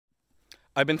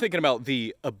I've been thinking about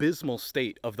the abysmal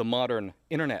state of the modern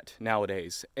internet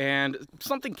nowadays, and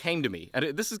something came to me.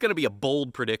 And this is going to be a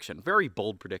bold prediction, very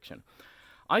bold prediction.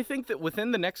 I think that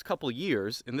within the next couple of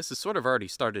years, and this has sort of already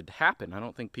started to happen, I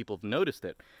don't think people have noticed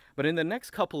it, but in the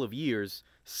next couple of years,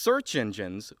 search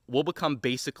engines will become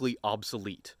basically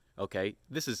obsolete. Okay?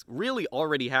 This is really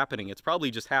already happening. It's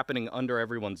probably just happening under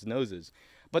everyone's noses.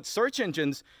 But search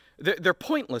engines, they're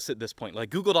pointless at this point. Like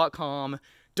Google.com,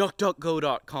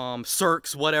 DuckDuckGo.com,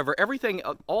 Circs, whatever, everything,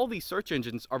 all these search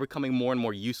engines are becoming more and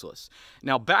more useless.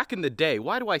 Now, back in the day,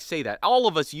 why do I say that? All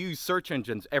of us use search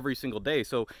engines every single day,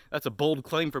 so that's a bold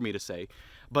claim for me to say.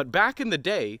 But back in the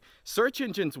day, search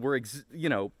engines were,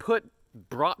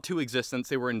 brought to existence.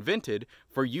 They were invented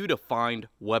for you to find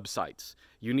websites.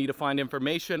 You need to find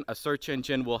information, a search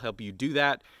engine will help you do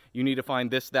that. You need to find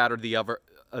this, that, or the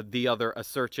other, a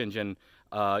search engine,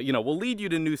 will lead you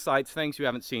to new sites, things you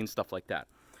haven't seen, stuff like that.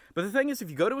 But the thing is, if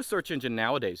you go to a search engine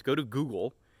nowadays, go to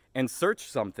Google and search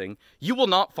something, you will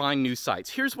not find new sites.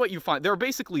 Here's what you find. There are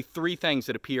basically three things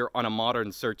that appear on a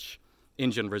modern search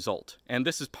engine result. And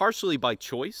this is partially by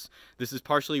choice. This is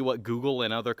partially what Google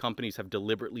and other companies have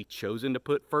deliberately chosen to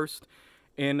put first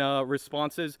in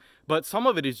responses. But some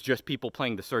of it is just people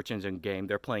playing the search engine game.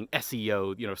 They're playing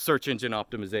SEO, search engine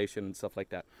optimization and stuff like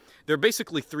that. There are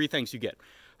basically three things you get.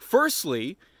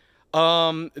 Firstly,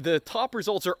 the top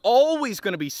results are always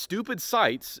going to be stupid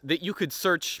sites that you could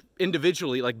search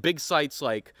individually, like big sites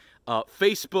like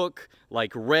Facebook,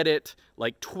 like Reddit,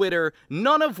 like Twitter,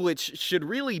 none of which should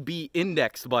really be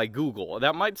indexed by Google.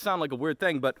 That might sound like a weird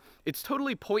thing, but it's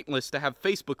totally pointless to have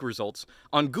Facebook results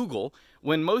on Google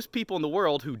when most people in the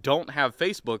world who don't have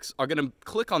Facebooks are going to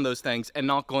click on those things and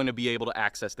not going to be able to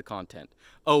access the content.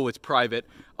 Oh, it's private.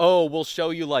 Oh, we'll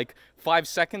show you like 5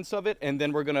 seconds of it, and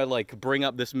then we're going to like bring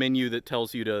up this menu that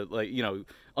tells you to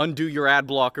undo your ad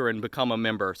blocker and become a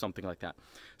member or something like that.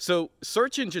 So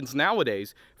search engines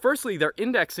nowadays, firstly, they're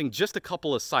indexing just a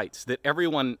couple of sites that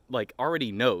everyone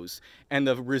already knows. And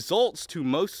the results to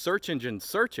most search engine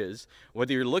searches,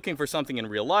 whether you're looking for something in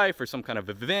real life or some kind of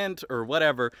event or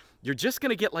whatever, you're just going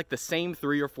to get like the same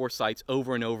 3 or 4 sites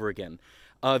over and over again.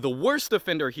 The worst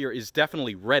offender here is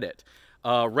definitely Reddit.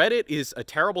 Reddit is a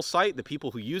terrible site. The people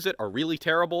who use it are really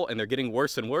terrible, and they're getting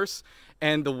worse and worse.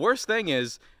 And the worst thing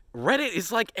is, Reddit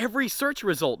is like every search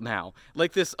result now.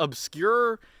 Like this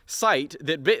obscure site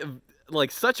that,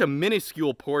 like such a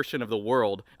minuscule portion of the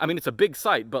world. I mean, it's a big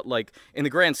site, but like in the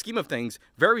grand scheme of things,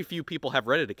 very few people have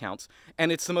Reddit accounts.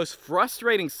 And it's the most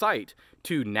frustrating site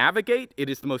to navigate. It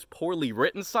is the most poorly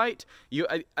written site.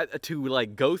 To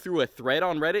like go through a thread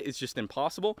on Reddit is just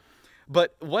impossible.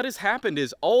 But what has happened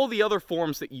is all the other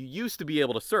forums that you used to be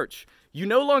able to search, you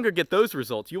no longer get those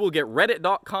results. You will get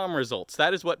reddit.com results.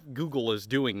 That is what Google is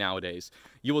doing nowadays.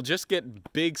 You will just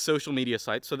get big social media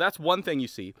sites. So that's one thing you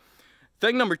see.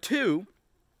 Thing number 2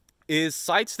 is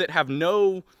sites that have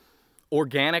no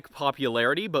organic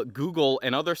popularity, but Google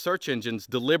and other search engines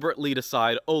deliberately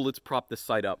decide, oh, let's prop this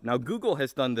site up. Now, Google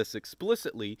has done this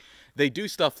explicitly. They do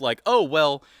stuff like, oh,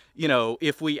 well,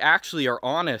 if we actually are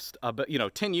honest,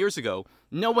 10 years ago,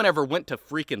 no one ever went to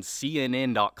freaking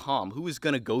CNN.com. Who is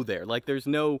going to go there? Like, there's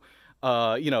no,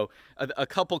 a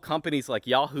couple companies like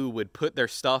Yahoo would put their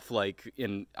stuff like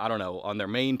in, I don't know, on their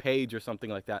main page or something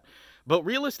like that. But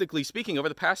realistically speaking, over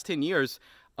the past 10 years,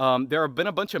 there have been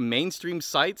a bunch of mainstream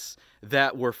sites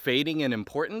that were fading in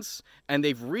importance, and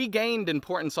they've regained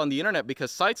importance on the internet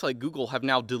because sites like Google have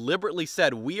now deliberately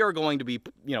said, we are going to be,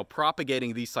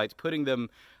 propagating these sites, putting them,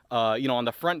 on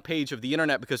the front page of the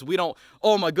internet because we don't,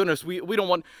 oh my goodness, we don't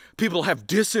want people to have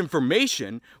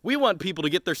disinformation. We want people to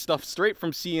get their stuff straight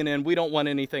from CNN. We don't want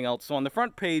anything else. So on the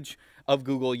front page of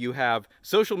Google, you have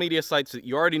social media sites that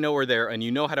you already know are there and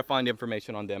you know how to find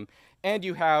information on them. And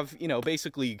you have,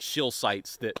 basically shill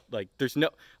sites that,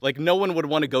 no one would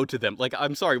want to go to them. Like,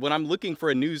 I'm sorry, when I'm looking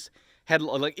for a news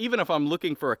headline, like, even if I'm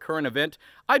looking for a current event,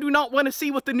 I do not want to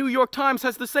see what the New York Times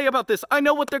has to say about this. I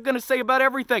know what they're going to say about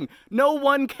everything. No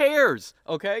one cares,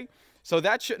 okay? So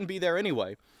that shouldn't be there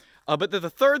anyway. But the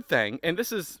third thing, and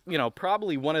this is,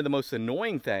 probably one of the most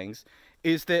annoying things,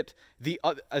 is that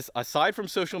aside from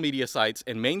social media sites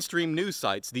and mainstream news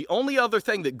sites, the only other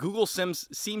thing that Google seems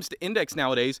to index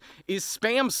nowadays is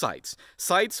spam sites.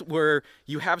 Sites where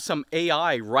you have some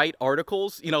AI write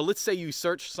articles. Let's say you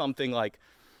search something like,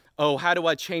 oh, how do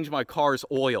I change my car's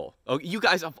oil? Oh, you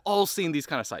guys have all seen these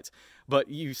kind of sites. But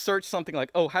you search something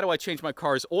like, oh, how do I change my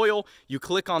car's oil? You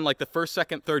click on like the first,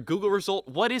 second, third Google result.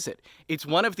 What is it? It's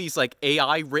one of these like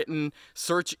AI written,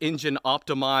 search engine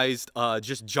optimized,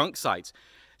 just junk sites.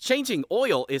 Changing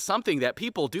oil is something that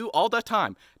people do all the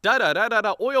time.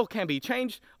 Da-da-da-da-da, oil can be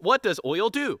changed. What does oil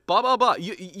do? Blah, blah, blah.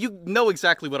 You know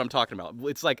exactly what I'm talking about.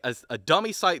 It's like a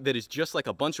dummy site that is just like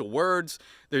a bunch of words.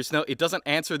 It doesn't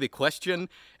answer the question.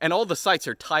 And all the sites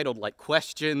are titled like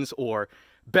questions or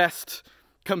best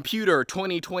computer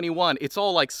 2021. It's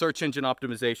all like search engine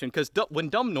optimization, because when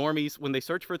dumb normies, when they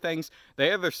search for things,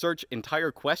 they either search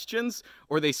entire questions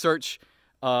or they search,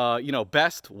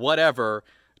 best whatever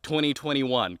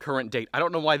 2021 current date. I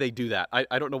don't know why they do that.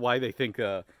 I don't know why they think,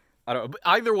 but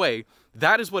either way,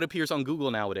 that is what appears on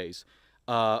Google nowadays.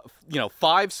 5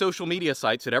 social media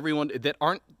sites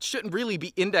that shouldn't really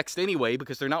be indexed anyway,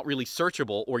 because they're not really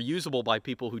searchable or usable by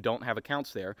people who don't have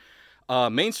accounts there.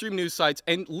 Mainstream news sites,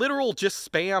 and literal just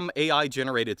spam AI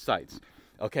generated sites.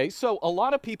 Okay, so a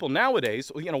lot of people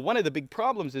nowadays, one of the big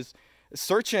problems is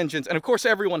search engines, and of course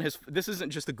this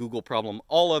isn't just a Google problem.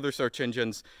 All other search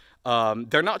engines,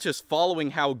 they're not just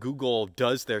following how Google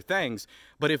does their things,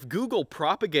 but if Google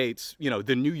propagates,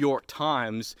 the New York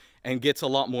Times and gets a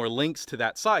lot more links to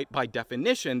that site, by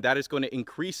definition, that is going to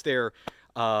increase their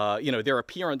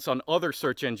appearance on other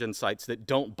search engine sites that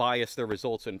don't bias their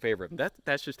results in favor of them.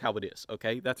 That's just how it is,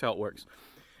 okay? That's how it works.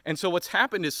 And so what's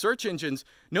happened is search engines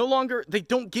they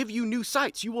don't give you new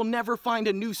sites. You will never find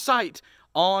a new site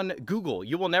on Google.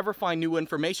 You will never find new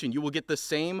information. You will get the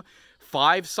same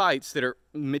 5 sites that are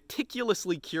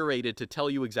meticulously curated to tell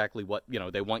you exactly what,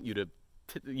 they want you to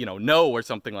know or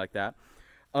something like that.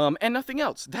 And nothing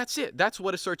else. That's it. That's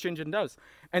what a search engine does.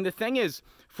 And the thing is,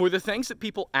 for the things that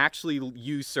people actually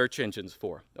use search engines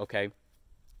for, okay,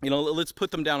 let's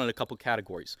put them down in a couple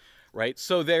categories, right?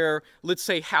 So they're, let's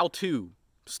say, how-to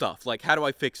stuff, like how do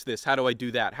I fix this? How do I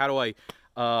do that? How do I,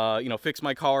 fix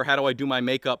my car? How do I do my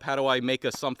makeup? How do I make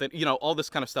something? All this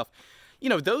kind of stuff.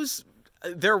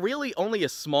 There are really only a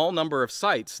small number of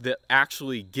sites that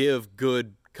actually give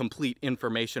good, complete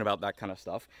information about that kind of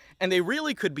stuff, and they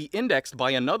really could be indexed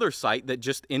by another site that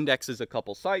just indexes a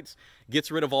couple sites,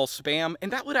 gets rid of all spam,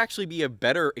 and that would actually be a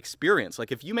better experience.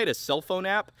 Like if you made a cell phone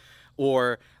app,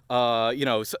 or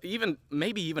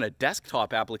maybe even a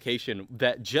desktop application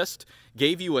that just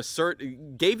gave you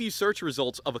search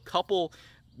results of a couple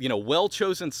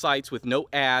well-chosen sites with no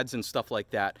ads and stuff like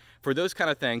that, for those kind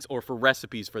of things, or for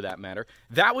recipes for that matter,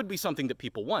 that would be something that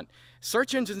people want.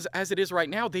 Search engines, as it is right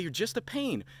now, they're just a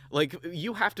pain. Like,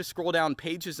 you have to scroll down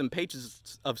pages and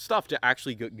pages of stuff to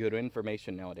actually get good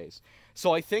information nowadays.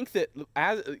 So I think that,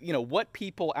 what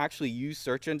people actually use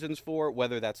search engines for,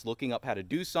 whether that's looking up how to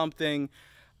do something,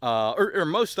 or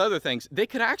most other things, they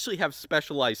could actually have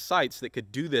specialized sites that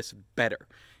could do this better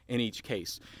in each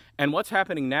case. And what's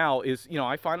happening now is,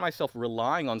 I find myself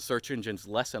relying on search engines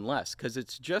less and less, because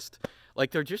it's just,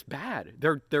 like, they're just bad.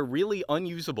 They're really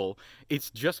unusable. It's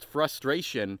just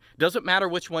frustration. Doesn't matter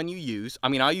which one you use. I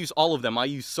mean, I use all of them. I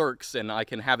use Circs, and I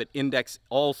can have it index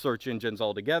all search engines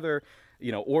all together,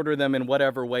 order them in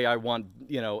whatever way I want,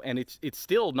 and it's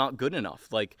still not good enough.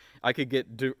 Like, I could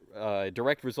get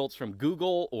direct results from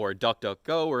Google or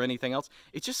DuckDuckGo or anything else.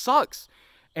 It just sucks.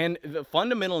 And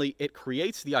fundamentally, it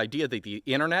creates the idea that the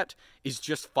internet is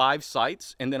just 5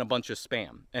 sites and then a bunch of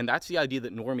spam. And that's the idea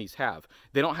that normies have.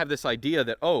 They don't have this idea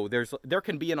that, there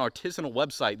can be an artisanal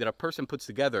website that a person puts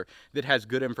together that has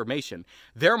good information.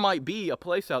 There might be a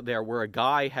place out there where a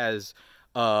guy has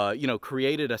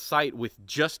created a site with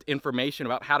just information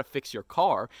about how to fix your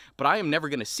car, but I am never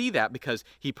going to see that, because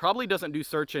he probably doesn't do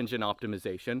search engine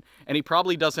optimization, and he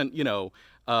probably doesn't,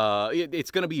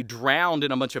 it's going to be drowned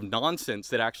in a bunch of nonsense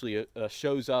that actually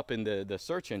shows up in the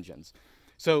search engines.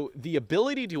 So the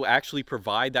ability to actually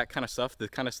provide that kind of stuff, the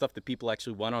kind of stuff that people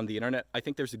actually want on the internet, I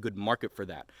think there's a good market for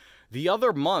that. The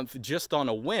other month, just on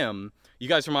a whim, you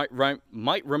guys might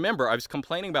remember, I was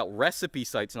complaining about recipe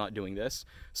sites not doing this.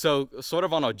 So sort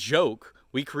of on a joke,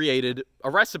 we created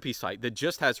a recipe site that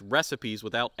just has recipes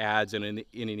without ads and in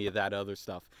any of that other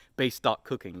stuff.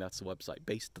 Base.cooking, that's the website,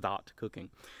 base.cooking.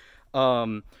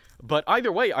 But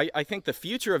either way, I think the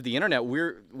future of the internet,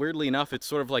 weirdly enough, it's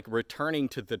sort of like returning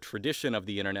to the tradition of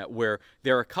the internet, where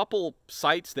there are a couple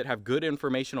sites that have good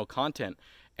informational content,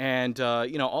 and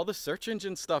all the search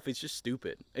engine stuff is just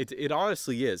stupid. It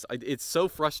honestly is. It's so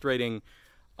frustrating,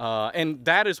 and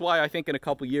that is why I think in a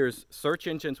couple years, search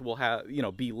engines will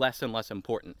be less and less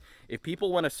important. If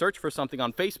people want to search for something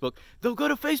on Facebook, they'll go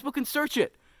to Facebook and search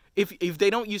it. If they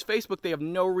don't use Facebook, they have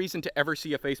no reason to ever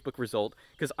see a Facebook result,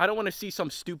 because I don't want to see some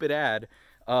stupid ad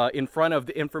in front of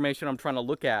the information I'm trying to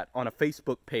look at on a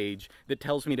Facebook page that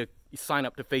tells me to sign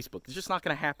up to Facebook. It's just not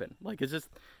going to happen. Like, it's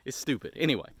stupid.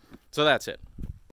 Anyway, so that's it.